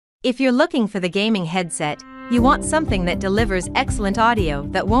If you're looking for the gaming headset, you want something that delivers excellent audio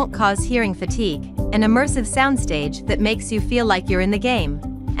that won't cause hearing fatigue, an immersive soundstage that makes you feel like you're in the game,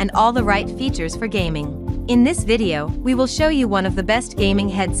 and all the right features for gaming. In this video, we will show you one of the best gaming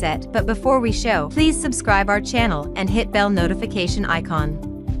headset, but before we show, please subscribe our channel and hit bell notification icon.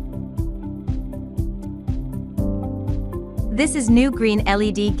 This is new green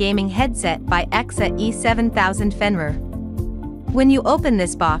LED gaming headset by EKSA E7000 Fenrir. When you open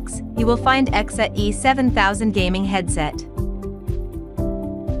this box, you will find EKSA E7000 gaming headset.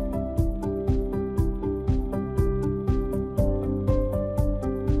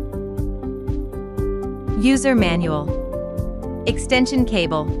 User manual. Extension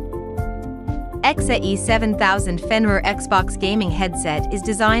cable. EKSA E7000 Fenrir Xbox gaming headset is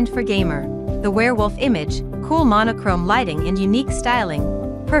designed for gamer. The werewolf image, cool monochrome lighting and unique styling,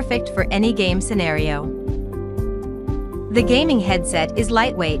 perfect for any game scenario. The gaming headset is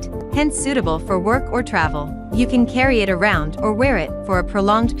lightweight, hence suitable for work or travel. You can carry it around or wear it for a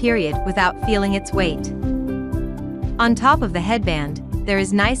prolonged period without feeling its weight. On top of the headband, there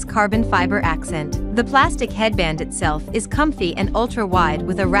is nice carbon fiber accent. The plastic headband itself is comfy and ultra-wide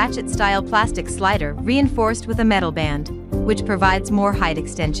with a ratchet-style plastic slider reinforced with a metal band, which provides more height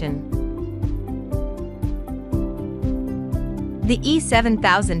extension. The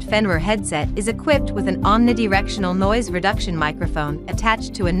E7000 Fenrir headset is equipped with an omnidirectional noise reduction microphone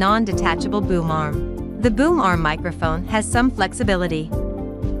attached to a non-detachable boom arm. The boom arm microphone has some flexibility.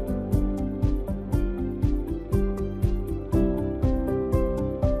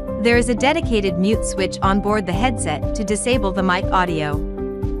 There is a dedicated mute switch on board the headset to disable the mic audio.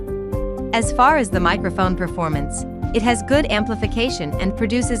 As far as the microphone performance, it has good amplification and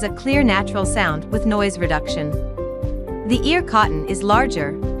produces a clear natural sound with noise reduction. The ear cotton is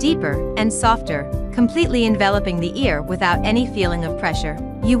larger, deeper, and softer, completely enveloping the ear without any feeling of pressure.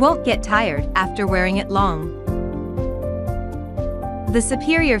 You won't get tired after wearing it long. The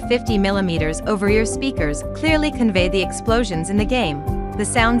superior 50mm over-ear speakers clearly convey the explosions in the game, the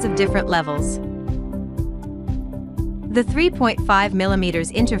sounds of different levels. The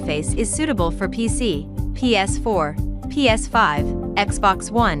 3.5mm interface is suitable for PC, PS4, PS5,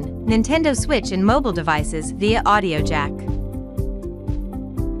 Xbox One, Nintendo Switch and mobile devices via audio jack.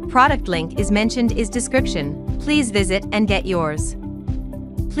 Product link is mentioned in description. Please visit and get yours.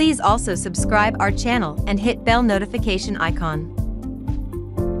 Please also subscribe our channel and hit bell notification icon.